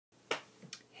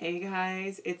Hey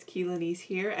guys, it's Ki Lenice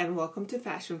here and welcome to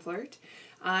Fashion Flirt.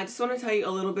 I just want to tell you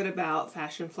a little bit about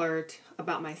Fashion Flirt,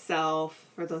 about myself,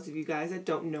 for those of you guys that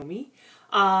don't know me.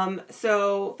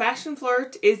 So Fashion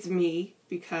Flirt is me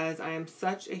because I am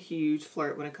such a huge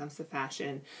flirt when it comes to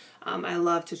fashion. I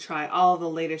love to try all the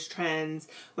latest trends,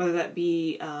 whether that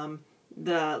be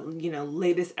the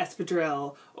latest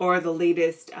espadrille or the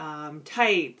latest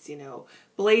tights,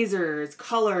 blazers,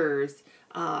 colors,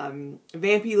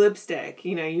 vampy lipstick,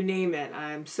 you name it.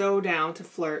 I'm so down to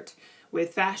flirt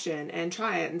with fashion and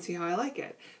try it and see how I like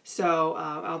it. So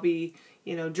I'll be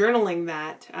journaling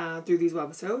that through these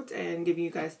webisodes and giving you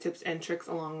guys tips and tricks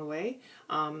along the way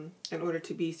in order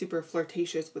to be super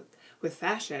flirtatious with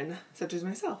fashion, such as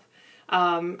myself.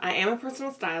 I am a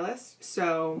personal stylist,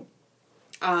 so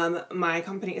my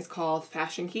company is called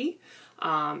Fashion Ki,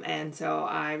 and so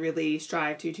I really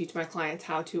strive to teach my clients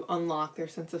how to unlock their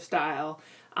sense of style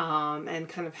and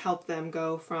kind of help them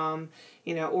go from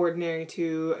ordinary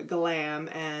to glam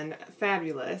and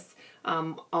fabulous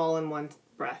all in one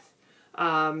breath.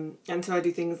 And so I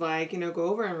do things like, go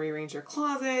over and rearrange their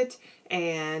closet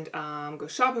and go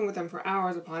shopping with them for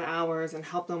hours upon hours and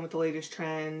help them with the latest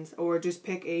trends, or just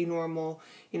pick a normal,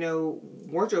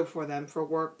 wardrobe for them for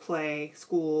work, play,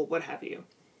 school, what have you.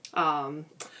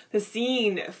 The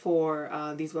scene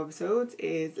for these webisodes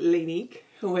is L'Unique,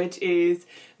 which is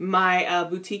my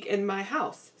boutique in my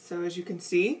house. So as you can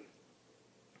see,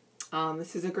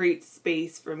 this is a great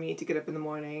space for me to get up in the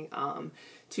morning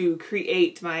to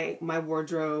create my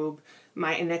wardrobe,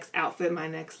 my next outfit, my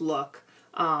next look.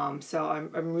 So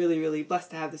I'm really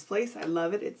blessed to have this place. I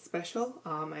love it. It's special.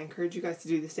 I encourage you guys to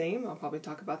do the same. I'll probably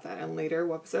talk about that in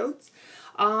later episodes.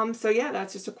 So yeah,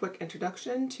 that's just a quick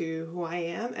introduction to who I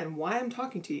am and why I'm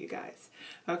talking to you guys.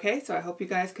 Okay, so I hope you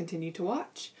guys continue to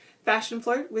watch Fashion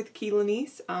Flirt with Ki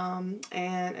Lenice. And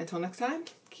until next time,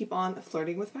 keep on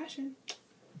flirting with fashion.